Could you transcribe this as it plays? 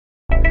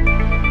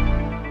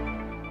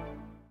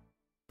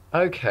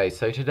Okay,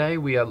 so today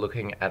we are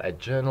looking at a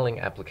journaling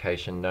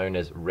application known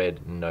as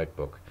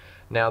RedNotebook.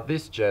 Now,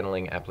 this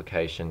journaling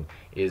application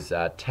is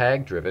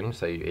tag driven,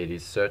 so it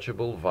is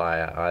searchable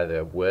via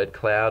either word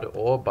cloud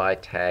or by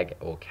tag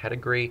or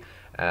category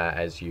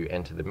as you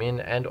enter them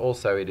in, and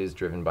also it is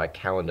driven by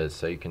calendars.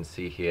 So you can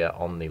see here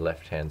on the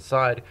left hand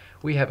side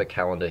we have a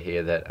calendar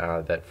here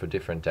that for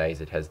different days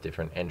it has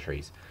different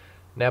entries.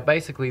 Now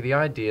basically the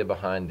idea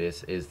behind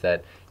this is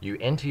that you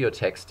enter your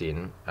text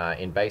in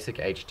basic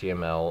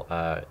HTML,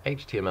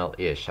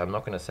 HTML-ish. I'm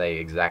not going to say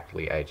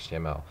exactly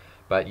HTML,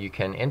 but you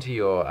can enter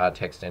your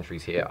text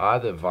entries here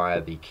either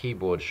via the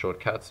keyboard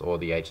shortcuts or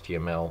the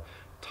HTML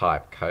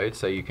type code.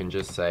 So you can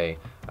just say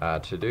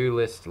to-do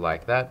list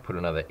like that, put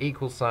another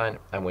equal sign,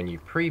 and when you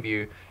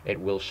preview it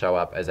will show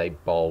up as a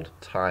bold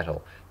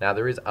title. Now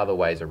there is other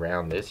ways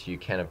around this. You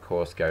can of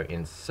course go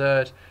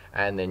insert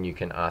and then you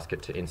can ask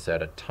it to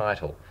insert a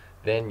title.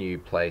 Then you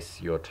place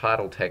your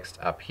title text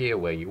up here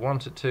where you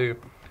want it to,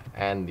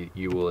 and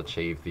you will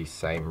achieve the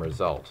same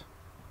result.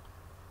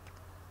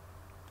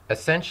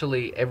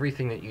 Essentially,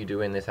 everything that you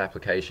do in this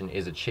application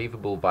is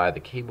achievable via the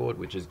keyboard,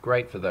 which is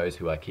great for those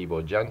who are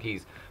keyboard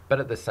junkies, but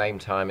at the same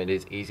time it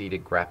is easy to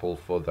grapple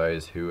for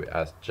those who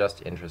are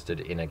just interested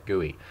in a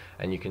GUI.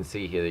 And you can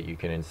see here that you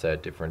can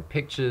insert different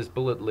pictures,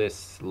 bullet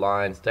lists,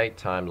 lines, date,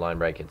 time, line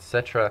break,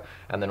 etc.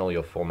 And then all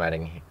your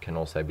formatting can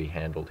also be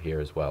handled here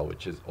as well,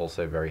 which is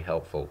also very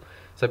helpful.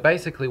 So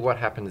basically what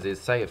happens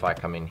is, say if I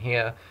come in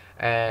here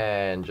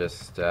and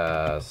just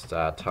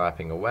start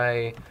typing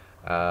away,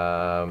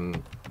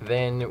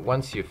 then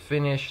once you've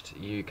finished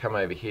you come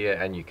over here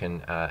and you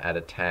can add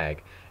a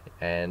tag,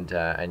 and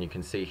you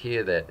can see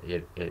here that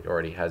it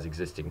already has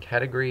existing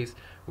categories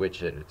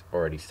which it's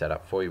already set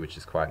up for you, which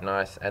is quite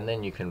nice, and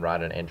then you can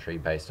write an entry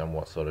based on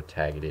what sort of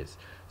tag it is.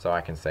 So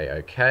I can say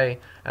OK,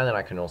 and then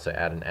I can also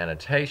add an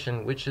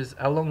annotation which is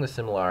along the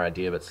similar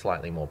idea but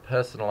slightly more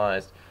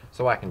personalized.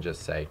 So I can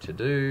just say to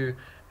do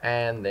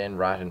and then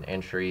write an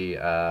entry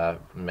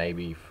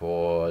maybe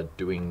for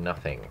doing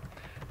nothing.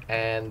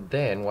 And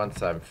then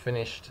once I'm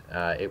finished,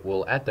 it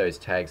will add those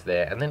tags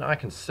there, and then I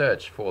can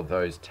search for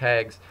those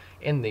tags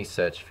in the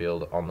search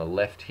field on the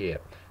left here.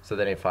 So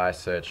then if I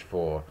search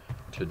for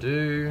to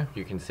do,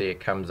 you can see it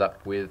comes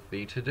up with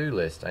the to-do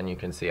list, and you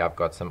can see I've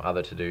got some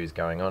other to-dos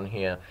going on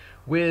here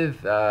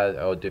with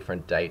or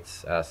different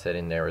dates set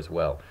in there as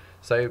well.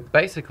 So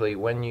basically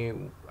when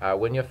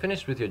you're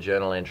finished with your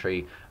journal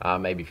entry,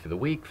 maybe for the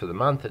week, for the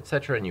month,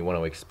 etc., and you want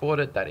to export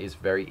it, that is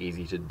very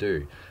easy to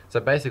do. So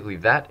basically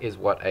that is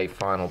what a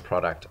final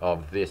product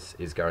of this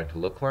is going to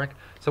look like.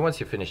 So once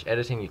you're finished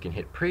editing, you can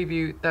hit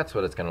preview. That's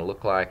what it's going to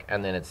look like,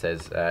 and then it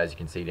says, as you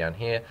can see down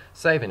here,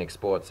 save and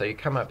export. So you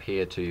come up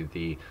here to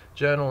the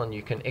journal and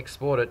you can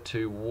export it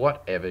to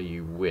whatever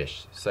you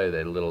wish. So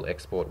the little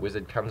export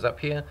wizard comes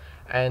up here,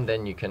 and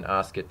then you can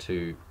ask it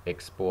to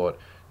export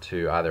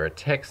to either a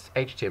text,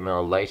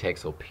 HTML,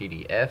 LaTeX, or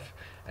PDF.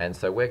 And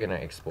so we're going to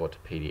export to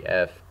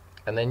PDF.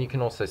 And then you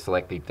can also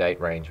select the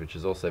date range, which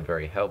is also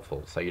very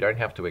helpful. So you don't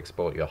have to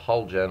export your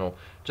whole journal,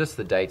 just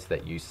the dates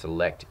that you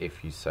select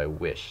if you so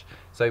wish.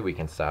 So we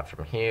can start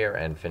from here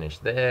and finish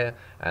there,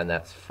 and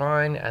that's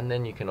fine. And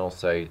then you can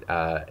also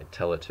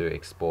tell it to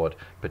export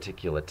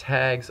particular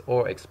tags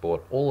or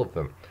export all of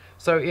them.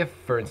 So if,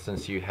 for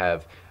instance, you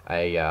have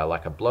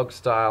like a blog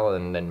style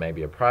and then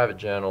maybe a private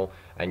journal,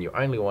 and you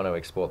only want to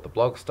export the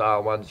blog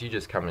style ones, you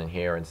just come in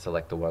here and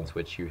select the ones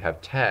which you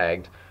have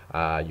tagged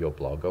your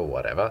blog or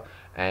whatever,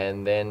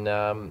 and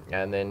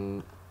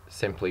then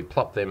simply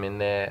plop them in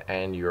there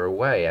and you're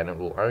away, and it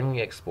will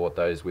only export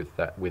those with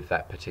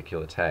that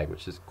particular tag,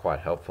 which is quite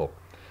helpful.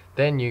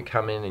 Then you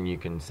come in and you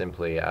can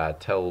simply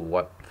tell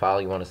what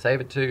file you want to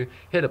save it to,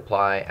 hit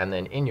apply, and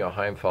then in your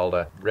home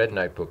folder,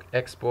 RedNotebook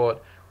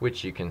export,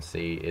 which you can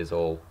see is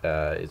all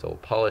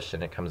polished,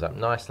 and it comes up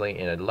nicely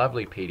in a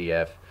lovely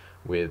PDF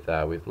with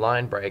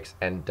line breaks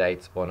and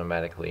dates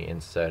automatically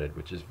inserted,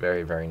 which is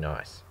very, very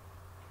nice.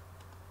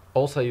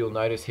 Also, you'll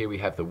notice here we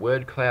have the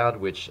word cloud,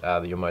 which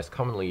your most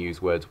commonly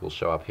used words will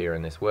show up here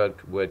in this word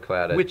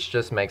cloud, which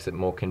just makes it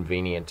more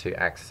convenient to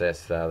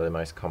access the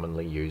most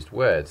commonly used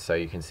words. So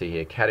you can see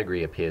here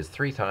category appears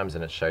 3 times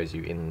and it shows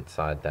you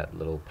inside that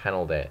little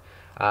panel there.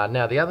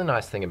 Now the other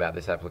nice thing about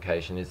this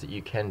application is that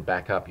you can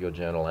back up your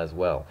journal as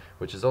well,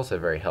 which is also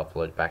very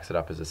helpful. It backs it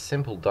up as a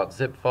simple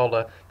 .zip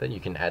folder that you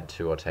can add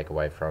to or take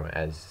away from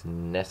as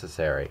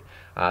necessary.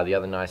 The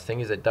other nice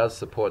thing is it does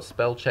support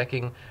spell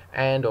checking,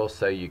 and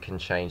also you can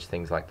change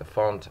things like the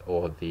font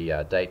or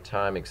the date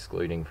time,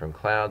 excluding from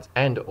clouds,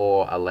 and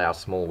or allow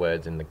small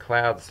words in the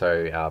cloud.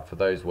 So for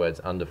those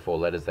words under 4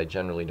 letters, they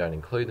generally don't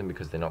include them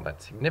because they're not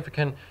that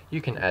significant.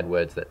 You can add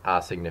words that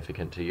are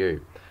significant to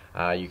you.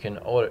 You can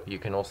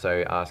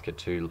also ask it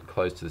to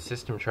close to the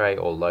system tray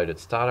or load at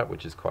startup,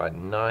 which is quite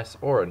nice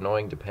or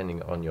annoying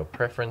depending on your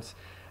preference.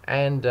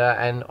 And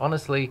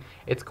honestly,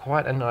 it's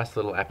quite a nice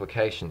little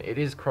application. It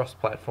is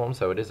cross-platform,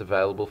 so it is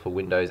available for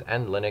Windows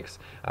and Linux.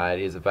 It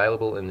is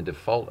available in the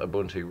default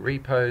Ubuntu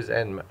repos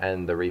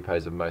and the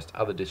repos of most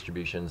other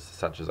distributions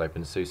such as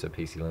OpenSUSE,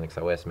 PC Linux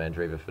OS,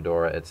 Mandriva,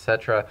 Fedora,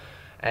 etc.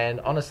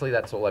 And honestly,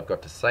 that's all I've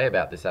got to say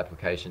about this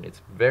application.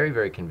 It's very,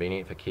 very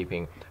convenient for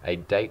keeping a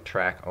date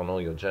track on all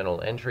your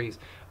journal entries,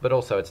 but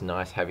also it's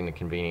nice having the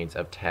convenience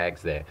of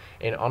tags there.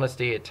 In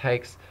honesty, it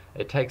takes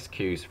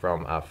cues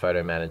from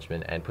photo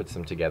management and puts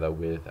them together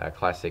with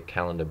classic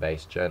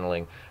calendar-based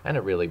journaling, and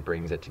it really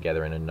brings it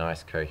together in a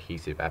nice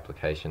cohesive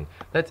application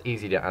that's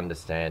easy to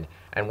understand,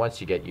 and once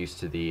you get used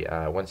to the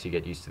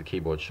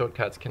keyboard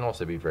shortcuts, can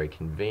also be very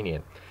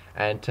convenient.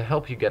 And to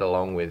help you get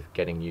along with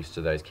getting used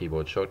to those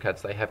keyboard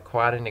shortcuts, they have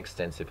quite an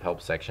extensive help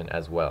section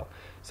as well.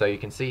 So you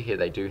can see here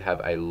they do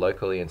have a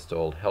locally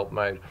installed help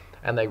mode,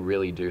 and they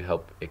really do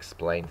help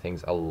explain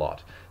things a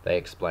lot. They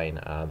explain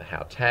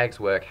how tags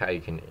work, how you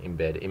can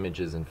embed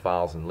images and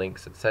files and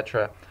links,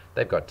 etc.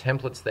 They've got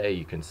templates there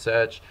you can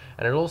search,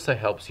 and it also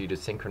helps you to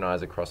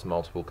synchronize across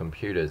multiple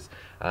computers.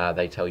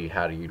 They tell you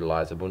how to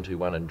utilize Ubuntu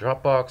One and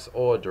Dropbox,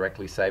 or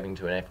directly saving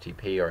to an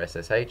FTP or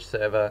SSH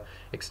server,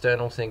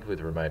 external sync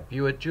with remote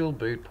viewer, dual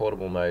boot,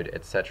 portable mode,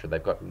 etc.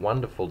 They've got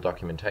wonderful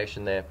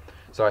documentation there,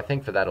 so I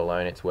think for that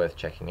alone it's worth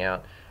checking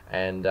out.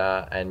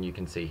 And you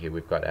can see here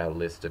we've got our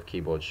list of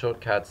keyboard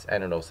shortcuts,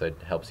 and it also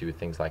helps you with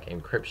things like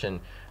encryption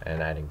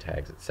and adding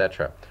tags,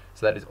 etc.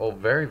 So that is all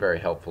very, very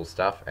helpful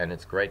stuff, and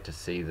it's great to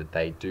see that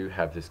they do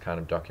have this kind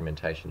of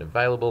documentation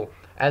available,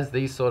 as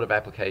these sort of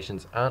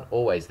applications aren't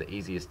always the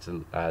easiest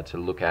to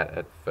look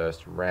at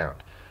first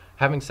round.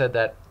 Having said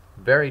that,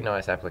 very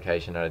nice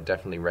application, and I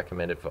definitely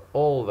recommend it for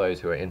all those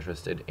who are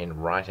interested in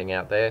writing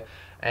out there,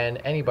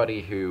 and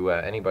anybody who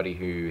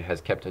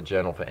has kept a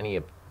journal for any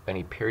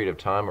period of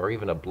time, or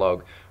even a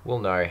blog, will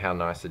know how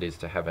nice it is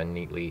to have a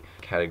neatly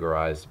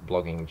categorized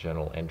blogging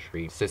journal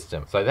entry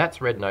system. So that's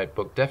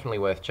RedNotebook, definitely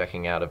worth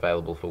checking out,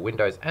 available for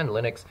Windows and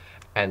Linux,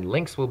 and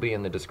links will be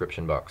in the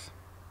description box.